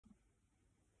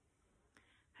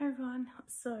Hey everyone,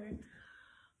 so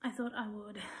I thought I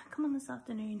would come on this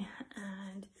afternoon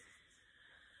and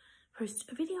post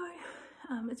a video.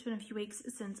 It's been a few weeks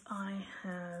since I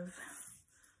have,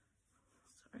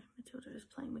 sorry, Matilda is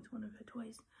playing with one of her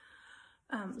toys,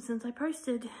 since I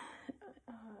posted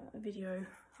a video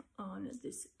on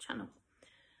this channel.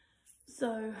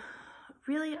 So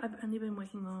really I've only been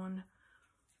working on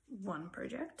one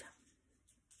project.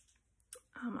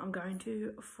 I'm going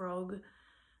to frog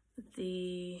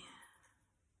the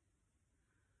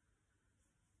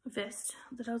vest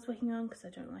that I was working on because I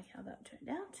don't like how that turned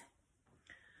out.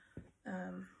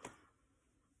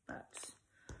 But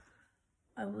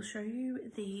I will show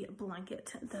you the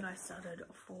blanket that I started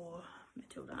for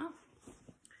Matilda.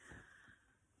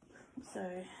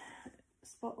 So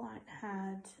Spotlight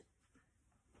had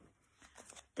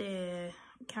their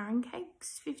carrot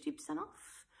cakes 50%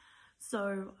 off.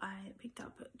 So I picked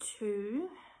up two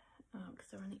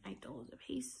because they're only $8 a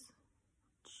piece.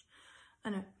 Which, I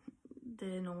know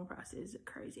the normal price is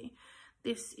crazy.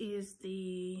 This is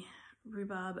the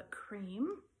rhubarb cream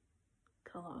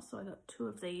colour, so I got two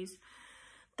of these.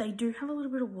 They do have a little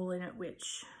bit of wool in it,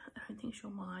 which I don't think she'll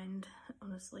mind,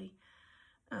 honestly.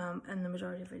 And the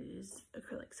majority of it is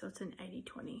acrylic, so it's an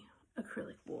 80-20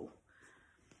 acrylic wool.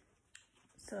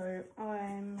 So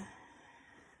I'm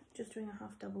just doing a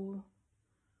half double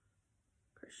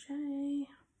crochet.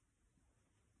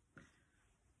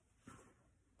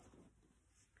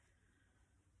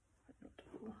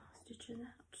 Stitches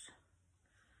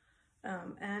out.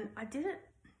 And I did it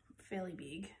fairly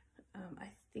big.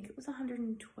 I think it was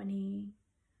 120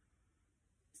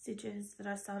 stitches that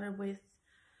I started with.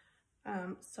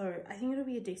 So I think it'll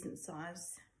be a decent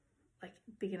size, like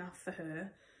big enough for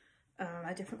her.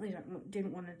 I definitely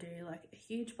didn't want to do like a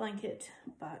huge blanket,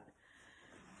 but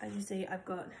as you see, I've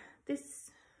got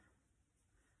this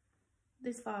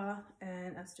far,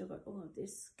 and I've still got all of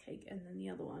this cake and then the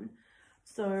other one.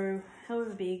 So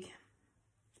however big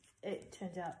it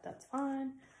turns out, that's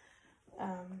fine.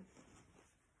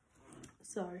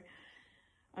 So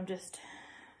I'm just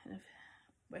kind of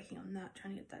working on that,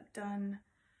 trying to get that done.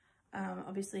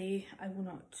 Obviously I will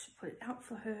not put it out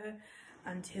for her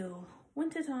until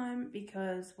winter time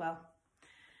because, well,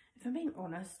 if I'm being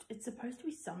honest, it's supposed to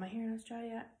be summer here in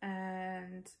Australia,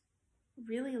 and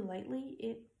really lately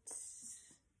it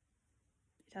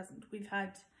hasn't. We've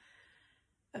had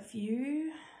a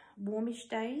few warmish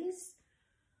days,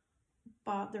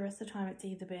 but the rest of the time it's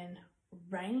either been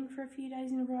raining for a few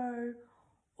days in a row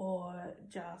or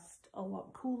just a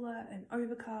lot cooler and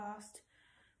overcast.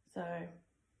 So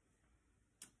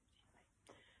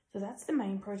that's the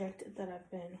main project that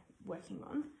I've been working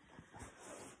on.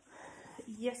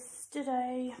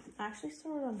 Yesterday, I actually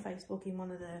saw it on Facebook in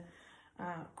one of the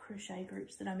crochet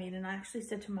groups that I'm in, and I actually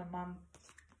said to my mum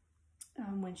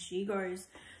when she goes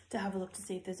to have a look to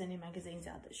see if there's any magazines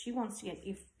out that she wants to get,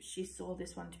 if she saw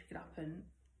this one, to pick it up and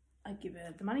I'd give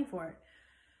her the money for it.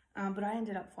 But I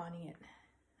ended up finding it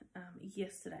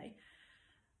yesterday.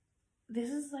 This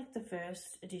is like the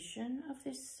first edition of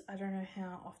this. I don't know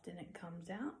how often it comes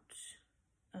out.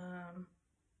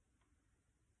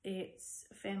 It's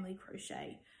Family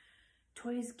Crochet,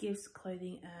 Toys, Gifts,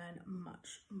 Clothing, and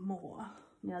much more.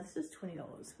 Now this is $20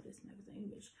 for this magazine,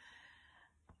 which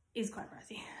is quite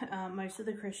pricey. Most of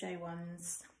the crochet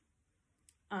ones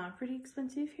are pretty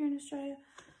expensive here in Australia,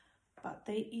 but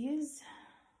there is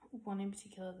one in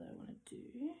particular that I want to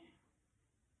do.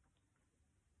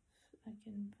 If I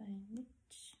can find it.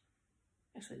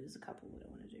 Actually, there's a couple that I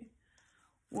want to do.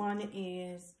 One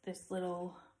is this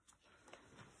little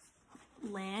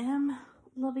lamb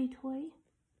lovey toy,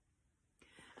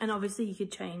 and obviously you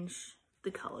could change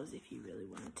the colors if you really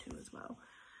wanted to as well.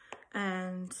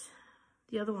 And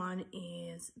the other one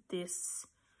is this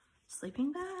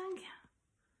sleeping bag.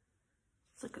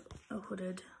 It's like a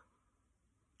hooded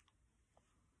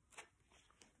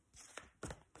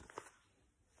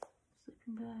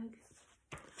sleeping bag.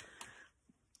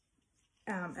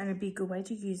 And it'd be a good way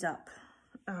to use up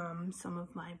some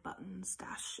of my button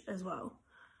stash as well.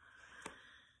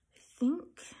 I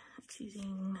think it's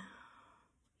using,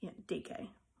 yeah, DK.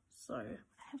 So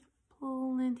I have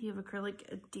plenty of acrylic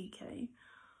DK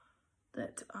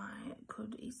that I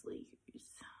could easily use.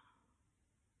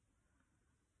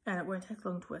 And it won't take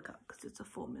long to work up because it's a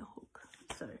 4mm hook.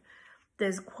 So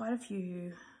there's quite a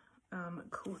few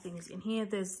cool things in here.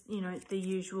 There's, you know, the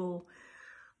usual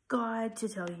guide to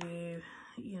tell you,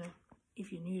 you know,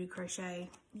 if you're new to crochet,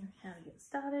 you know, how to get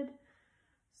started.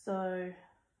 So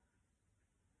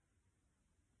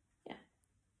yeah,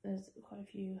 there's quite a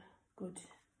few good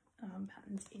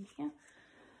patterns in here.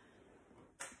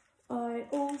 I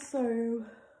also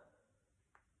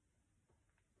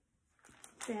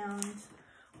found,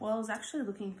 well, I was actually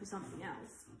looking for something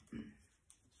else.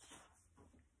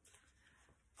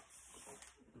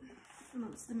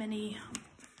 Amongst the many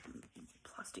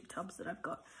plastic tubs that I've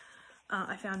got,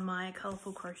 I found my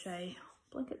Colourful Crochet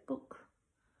blanket book,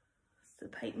 the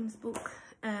Peyton's book,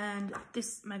 and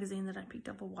this magazine that I picked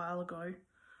up a while ago.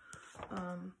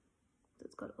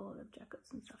 That's got a lot of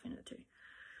jackets and stuff in it too.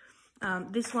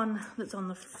 This one that's on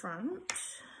the front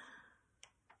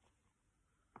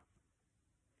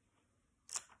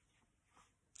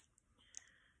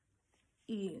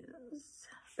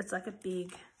it's like a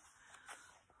big,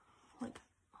 like,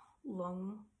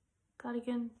 long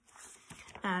cardigan,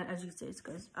 and as you can see, it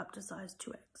goes up to size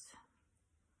 2X,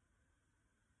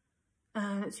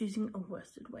 and it's using a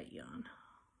worsted weight yarn.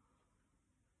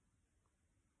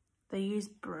 They use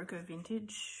Barocco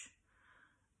Vintage.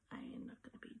 I am not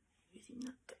going to be using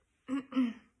that.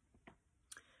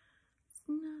 It's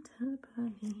not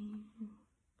happening.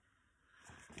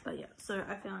 But yeah, so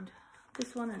I found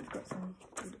this one, and it's got some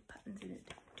good patterns in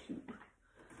it too.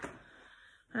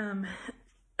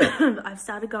 I've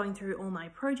started going through all my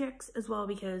projects as well,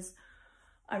 because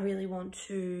I really want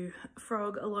to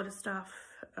frog a lot of stuff.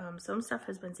 Some stuff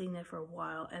has been sitting there for a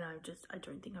while, and I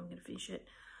don't think I'm going to finish it.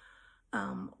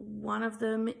 One of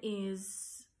them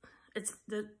is, it's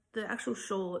the actual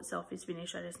shawl itself is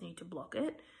finished. I just need to block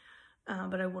it.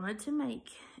 But I wanted to make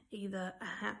either a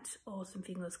hat or some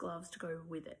fingerless gloves to go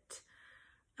with it.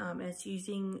 It's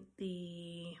using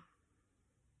the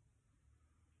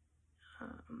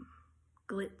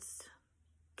Glitz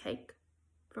cake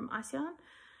from Ice Yarn.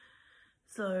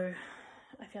 So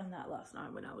I found that last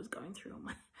night when I was going through all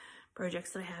my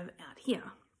projects that I have out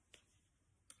here.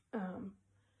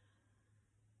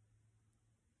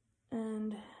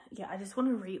 And yeah, I just want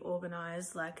to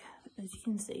reorganize, like, as you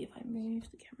can see if I move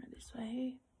the camera this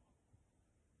way.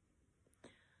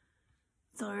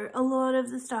 So a lot of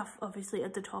the stuff obviously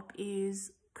at the top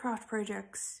is craft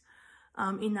projects.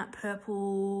 In that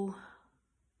purple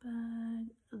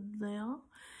bag there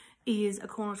is a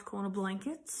corner to corner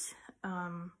blanket.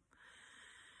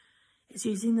 It's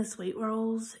using the Sweet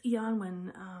Rolls yarn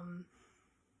when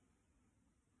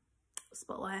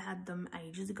Spotlight had them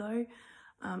ages ago.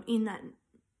 In that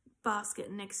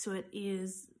basket next to it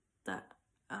is that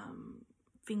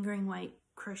fingering weight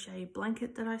crochet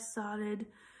blanket that I started.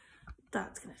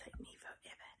 That's going to take me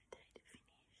forever today to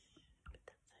finish, but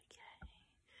that's okay.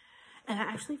 And I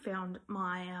actually found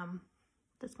my,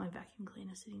 that's my vacuum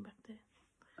cleaner sitting back there.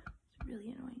 It's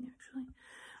really annoying actually.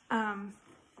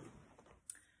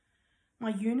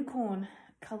 My unicorn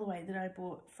colourway that I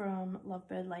bought from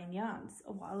Lovebird Lane Yarns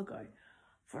a while ago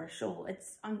for a shawl.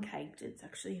 It's uncaked. It's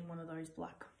actually in one of those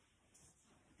black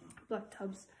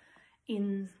tubs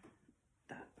in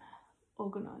that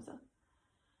organizer.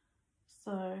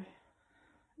 So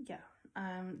yeah,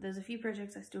 there's a few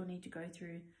projects I still need to go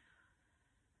through.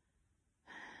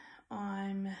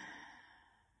 I'm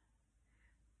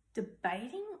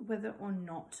debating whether or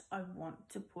not I want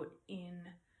to put in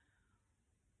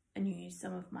and use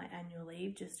some of my annual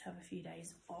leave, just have a few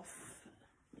days off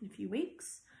in a few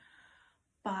weeks.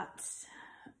 But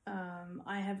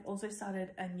I have also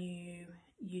started a new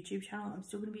YouTube channel. I'm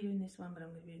still going to be doing this one, but I'm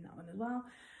going to be doing that one as well.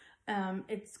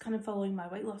 It's kind of following my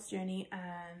weight loss journey,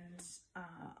 and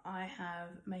I have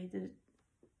made the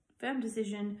firm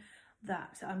decision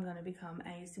that I'm going to become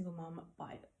a single mom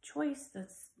by choice.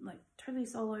 That's like totally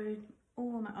solo,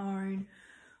 all on my own,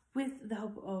 with the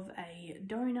help of a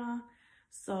donor.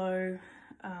 So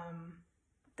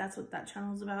that's what that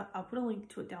channel is about. I'll put a link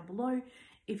to it down below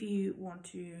if you want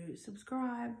to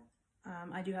subscribe.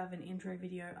 I do have an intro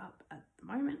video up at the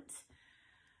moment,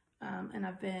 and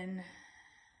I've been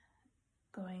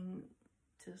going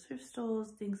to thrift stores,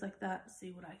 things like that,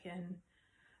 see what I can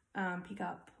pick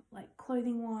up, like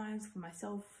clothing wise for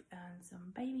myself and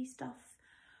some baby stuff.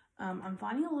 I'm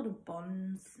finding a lot of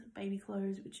Bonds baby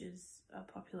clothes, which is a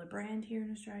popular brand here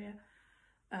in Australia.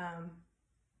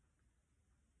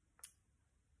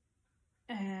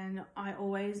 And I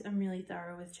always am really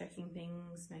thorough with checking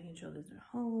things, making sure there's no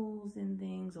holes in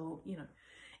things, or, you know,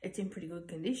 it's in pretty good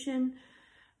condition.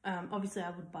 Obviously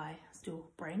I would buy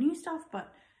still brand new stuff,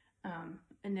 but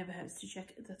it never hurts to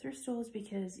check at the thrift stores,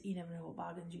 because you never know what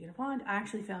bargains you're going to find. I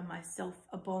actually found myself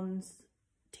a Bonds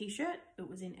t-shirt. It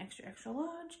was in extra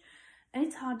large, and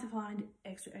it's hard to find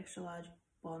extra large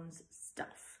Bonds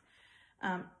stuff.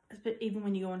 But even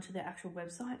when you go onto the actual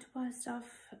website to buy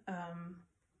stuff,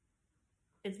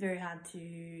 it's very hard to,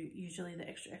 usually the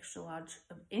extra large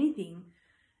of anything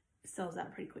sells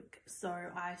out pretty quick. So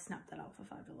I snapped that up for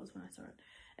 $5 when I saw it.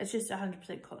 It's just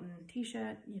 100% cotton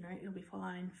t-shirt, you know, it'll be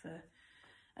fine for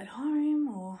at home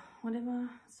or whatever.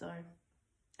 So,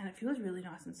 and it feels really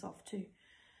nice and soft too.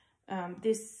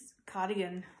 This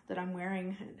cardigan that I'm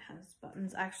wearing, it has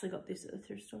buttons. I actually got this at the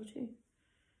thrift store too.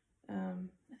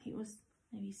 I think it was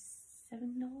maybe $7.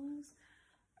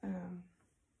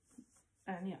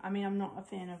 And yeah, I mean, I'm not a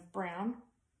fan of brown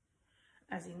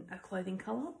as in a clothing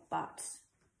colour, but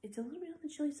it's a little bit on the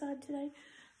chilly side today.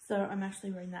 So I'm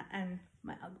actually wearing that and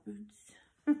my Ugg boots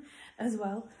as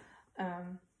well.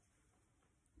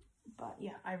 But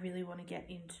yeah, I really want to get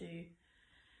into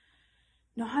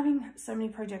not having so many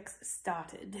projects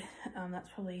started. That's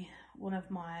probably one of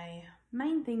my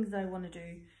main things that I want to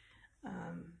do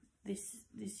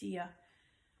this year.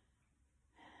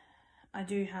 I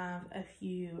do have a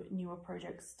few newer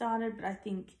projects started, but I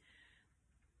think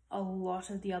a lot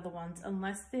of the other ones,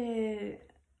 unless they're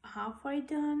halfway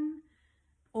done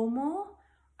or more,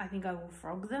 I think I will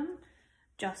frog them,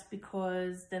 just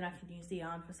because then I can use the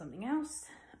yarn for something else.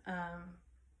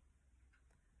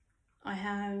 I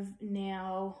have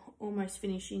now almost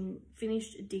finished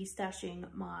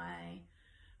destashing my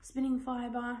spinning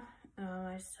fibre.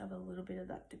 I just have a little bit of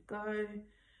that to go.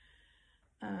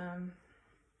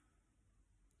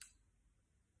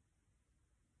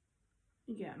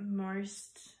 Yeah,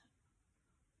 most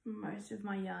of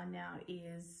my yarn now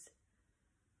is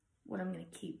what I'm going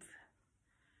to keep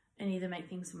and either make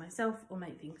things for myself or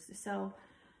make things to sell.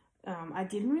 I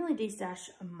didn't really destash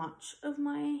much of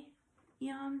my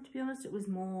yarn, to be honest. It was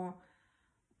more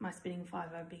my spinning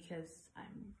fibre because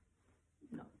I'm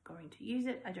not going to use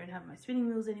it. I don't have my spinning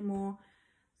wheels anymore,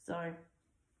 so,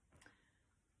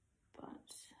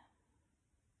 but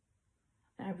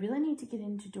I really need to get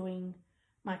into doing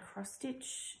my cross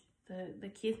stitch, the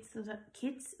kits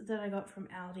that I got from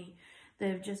Aldi.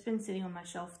 They've just been sitting on my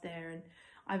shelf there, and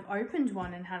I've opened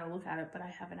one and had a look at it, but I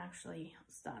haven't actually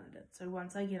started it. So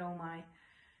once I get all my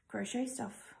crochet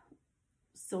stuff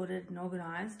sorted and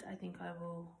organised, I think I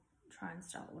will try and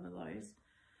start one of those.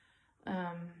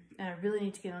 And I really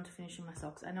need to get on to finishing my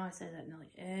socks. I know I say that in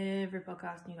like every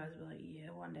podcast, and you guys will be like,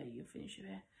 yeah, one day you'll finish your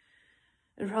hair.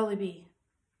 It'll probably be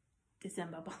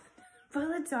December by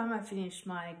the time I finish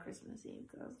my Christmas Eve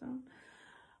custom.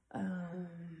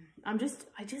 I just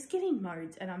get in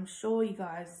modes, and I'm sure you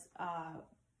guys are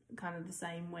kind of the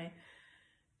same, where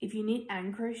if you knit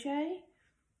and crochet,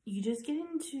 you just get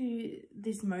into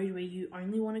this mode where you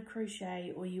only want to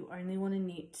crochet or you only want to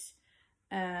knit,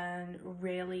 and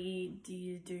rarely do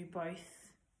you do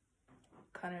both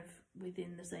kind of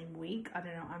within the same week. I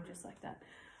don't know, I'm just like that.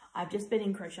 I've just been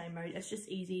in crochet mode. It's just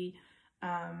easy.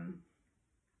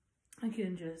 I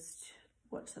can just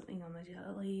watch something on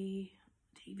the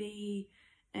TV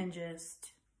and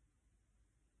just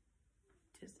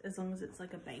as long as it's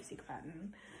like a basic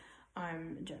pattern,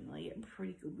 I'm generally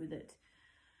pretty good with it.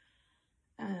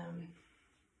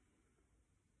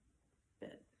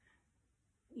 But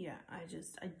yeah, I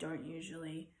don't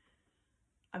usually,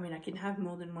 I mean, I can have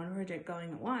more than one project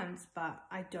going at once, but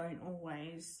I don't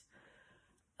always,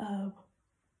 have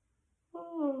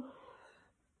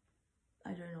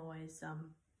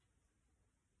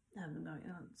them going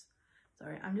on.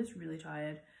 Sorry, I'm just really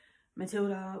tired.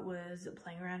 Matilda was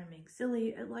playing around and being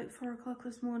silly at like 4 o'clock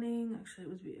this morning. Actually, it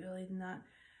was a bit earlier than that.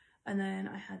 And then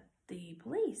I had the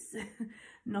police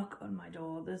knock on my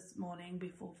door this morning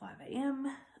before 5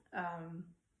 a.m.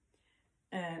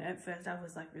 And at first I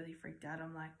was like really freaked out.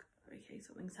 I'm like, okay,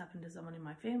 something's happened to someone in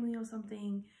my family or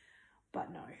something. But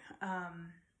no,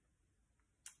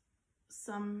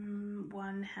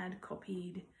 someone had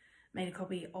made a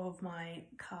copy of my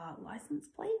car license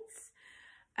plates,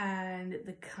 and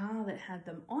the car that had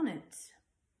them on it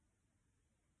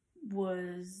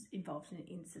was involved in an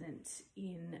incident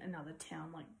in another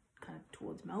town, like kind of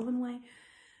towards Melbourne way.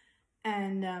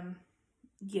 And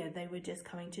yeah, they were just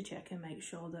coming to check and make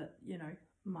sure that, you know,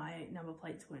 my number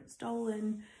plates weren't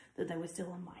stolen, that they were still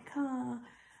on my car.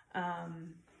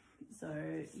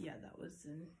 So yeah, that was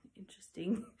an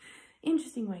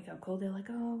interesting wake-up call. They're like,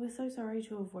 oh, we're so sorry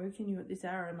to have woken you at this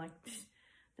hour. I'm like,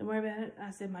 don't worry about it.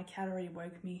 I said my cat already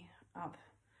woke me up,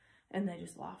 and they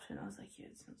just laughed, and I was like, yeah,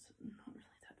 it's not really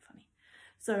that funny.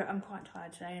 So I'm quite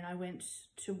tired today, and I went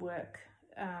to work.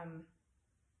 As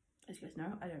you guys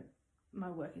know, my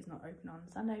work is not open on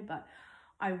Sunday, but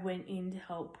I went in to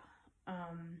help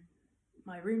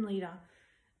my room leader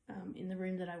in the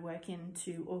room that I work in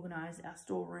to organise our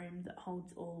storeroom that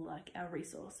holds all like our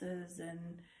resources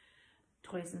and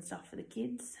toys and stuff for the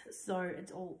kids. So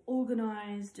it's all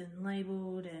organised and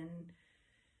labelled, and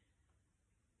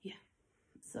yeah,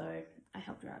 so I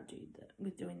helped her out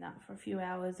with doing that for a few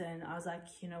hours, and I was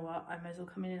like, you know what, I might as well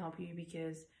come in and help you,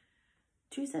 because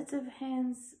 2 sets of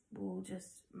hands will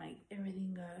just make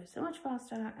everything go so much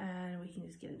faster and we can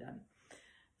just get it done.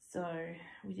 So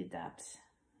we did that.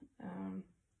 And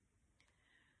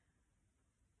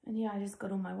yeah, I just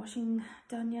got all my washing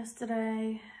done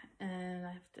yesterday, and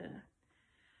I have to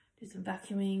do some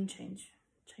vacuuming, change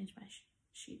my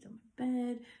sheets on my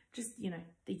bed, just, you know,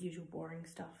 the usual boring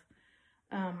stuff.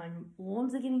 My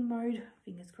lawns are getting mowed,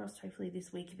 fingers crossed, hopefully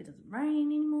this week if it doesn't rain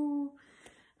anymore.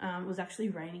 It was actually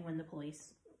raining when the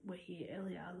police were here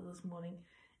earlier this morning,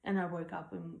 and I woke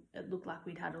up and it looked like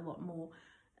we'd had a lot more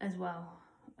as well.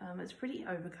 It's pretty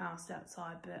overcast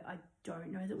outside, but I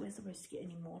don't know that we're supposed to get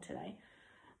any more today.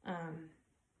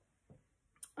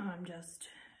 I'm just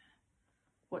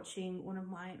watching one of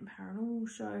my paranormal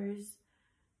shows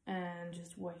and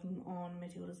just working on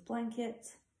Matilda's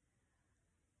blanket.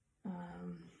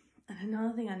 And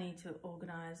another thing I need to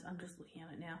organize, I'm just looking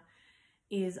at it now,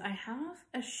 is I have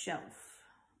a shelf,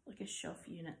 like a shelf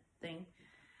unit thing.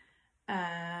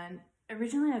 And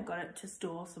originally I got it to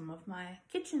store some of my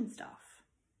kitchen stuff.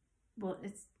 Well,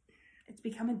 it's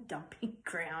become a dumping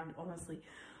ground, honestly.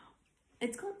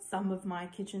 It's got some of my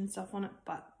kitchen stuff on it,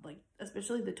 but like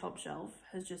especially the top shelf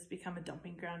has just become a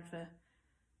dumping ground for,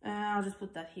 I'll just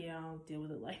put that here, I'll deal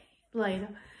with it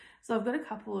later. So I've got a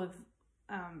couple of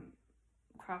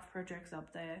craft projects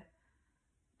up there,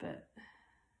 but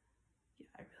yeah,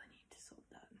 I really need to sort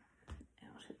that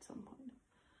out at some point.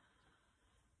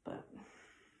 But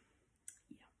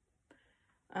yeah,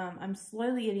 I'm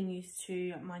slowly getting used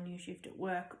to my new shift at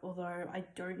work, although I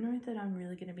don't know that I'm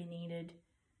really going to be needed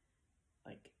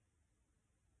like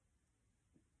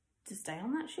to stay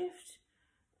on that shift,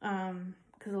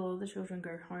 because a lot of the children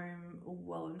go home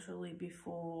well and truly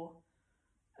before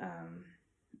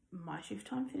my shift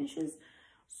time finishes.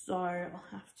 So I'll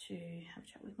have to have a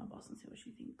chat with my boss and see what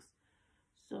she thinks.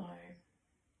 So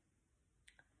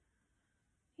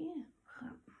yeah,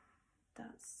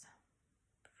 that's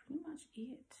pretty much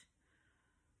it.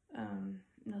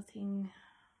 Nothing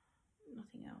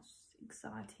else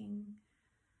exciting.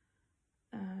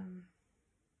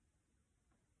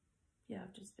 Yeah,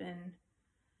 I've just been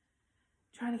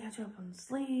trying to catch up on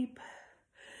sleep.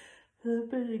 I've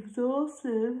been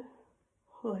exhausted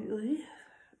lately.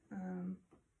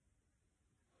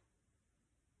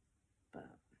 But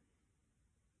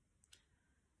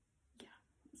yeah,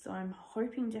 so I'm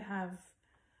hoping to have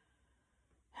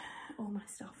all my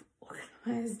stuff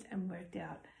organized and worked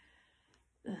out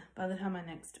by the time I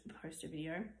next post a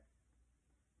video.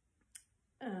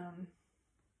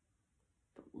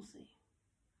 But we'll see.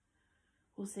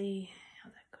 We'll see how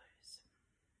that goes.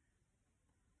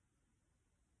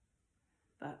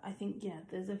 But I think, yeah,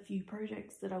 there's a few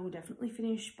projects that I will definitely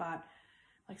finish, but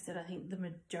like I said, I think the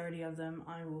majority of them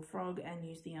I will frog and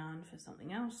use the yarn for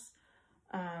something else.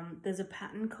 There's a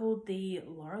pattern called the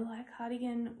Lorelei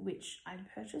cardigan, which I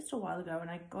purchased a while ago, and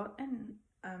I got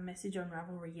a message on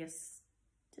Ravelry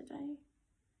yesterday,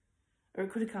 or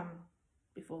it could have come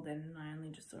before then and I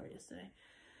only just saw it yesterday,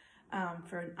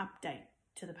 for an update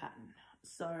to the pattern.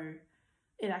 So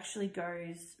it actually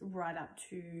goes right up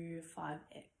to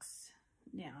 5x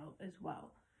now as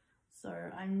well.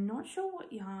 So I'm not sure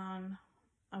what yarn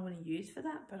I want to use for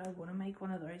that, but I want to make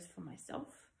one of those for myself.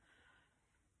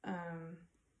 But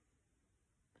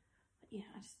yeah,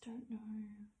 I just don't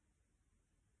know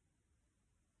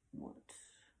what.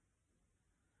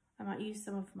 I might use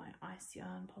some of my ice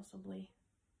yarn possibly.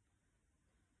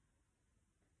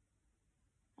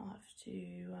 I'll have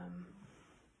to,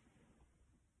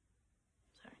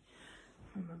 sorry,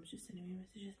 my mum's just sending me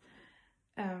messages.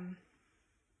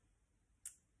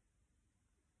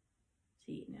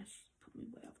 See, now she's put me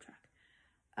way off track.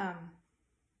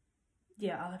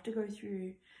 Yeah, I'll have to go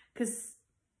through, because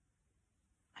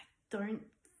I don't,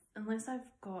 unless I've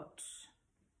got,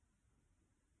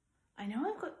 I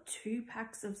know I've got 2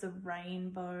 packs of the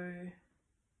rainbow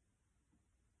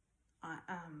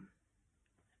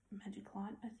Magic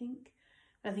Light, I think.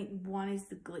 But I think one is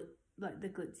the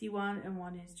glitzy one, and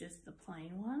one is just the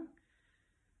plain one.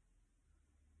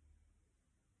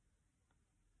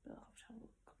 But I'll have to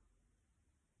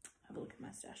have a look at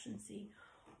my stash and see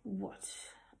what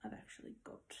I've actually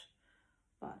got.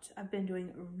 But I've been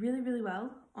doing really, really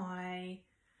well. I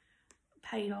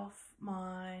paid off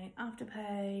my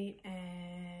Afterpay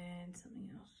and something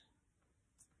else.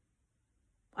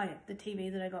 Oh yeah, the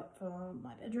TV that I got for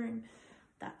my bedroom,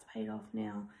 that's paid off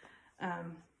now.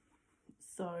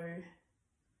 So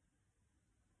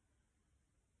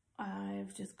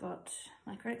I've just got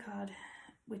my credit card,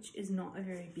 which is not a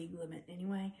very big limit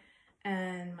anyway,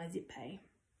 and my Zip Pay.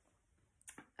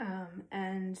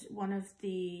 And one of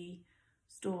the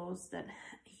stores that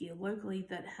here locally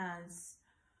that has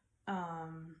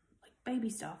like baby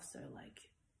stuff. So like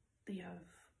they have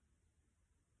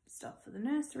stuff for the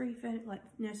nursery, like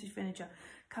nursery furniture,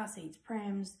 car seats,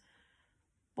 prams,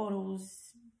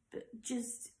 bottles, but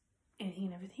just anything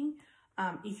and everything.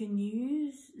 You can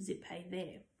use ZipPay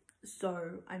there.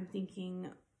 So I'm thinking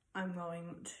I'm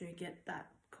going to get that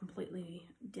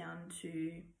completely down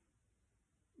to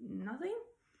nothing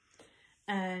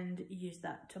and use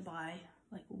that to buy,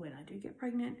 like when I do get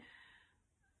pregnant,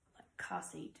 like car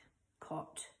seat,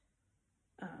 cot,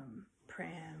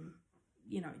 pram,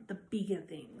 you know, the bigger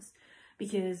things,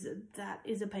 because that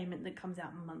is a payment that comes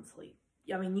out monthly.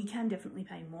 I mean, you can definitely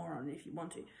pay more on it if you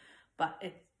want to, but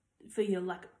it's for your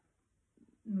like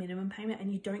minimum payment,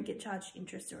 and you don't get charged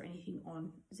interest or anything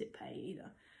on ZipPay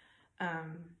either.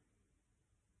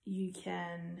 You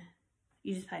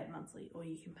just pay it monthly, or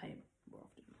you can pay it more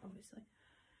often, obviously.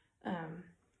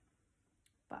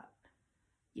 But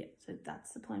yeah, so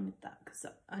that's the plan with that, because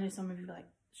I know some of you are like,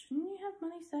 shouldn't you have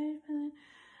money saved for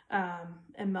that?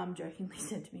 And Mum jokingly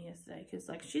said to me yesterday, because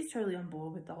like she's totally on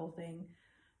board with the whole thing,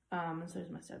 and so is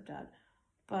my stepdad.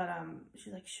 But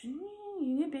she's like, shouldn't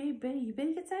you better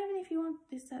get saving if you want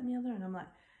this, that, and the other. And I'm like,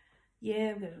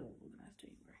 yeah, we've got it all organised,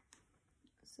 don't you worry.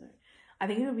 So I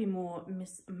think it'll be more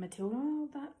Miss Matilda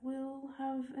that will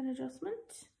have an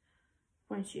adjustment,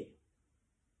 won't she?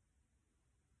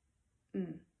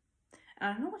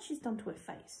 I don't know what she's done to her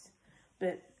face,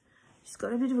 but she's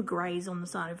got a bit of a graze on the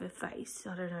side of her face.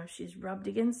 I don't know if she's rubbed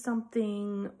against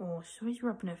something, or she's always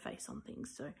rubbing her face on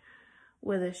things. So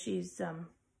whether she's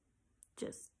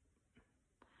just,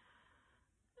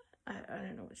 I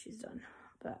don't know what she's done,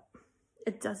 but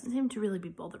it doesn't seem to really be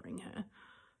bothering her.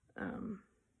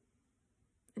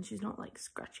 And she's not like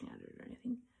scratching at it or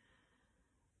anything.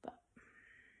 But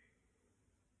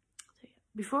so yeah,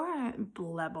 before I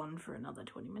blab on for another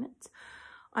 20 minutes,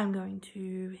 I'm going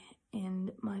to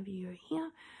end my video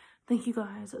here. Thank you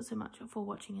guys so much for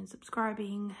watching and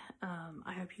subscribing.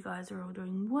 I hope you guys are all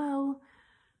doing well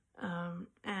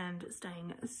and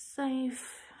staying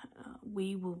safe.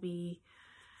 We will be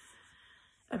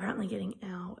apparently getting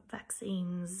our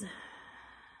vaccines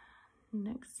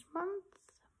next month,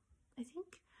 I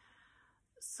think.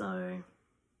 So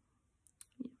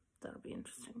yeah, that'll be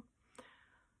interesting.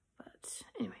 But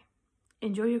anyway,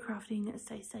 enjoy your crafting,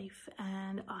 stay safe,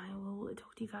 and I will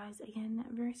talk to you guys again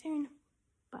very soon.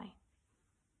 Bye.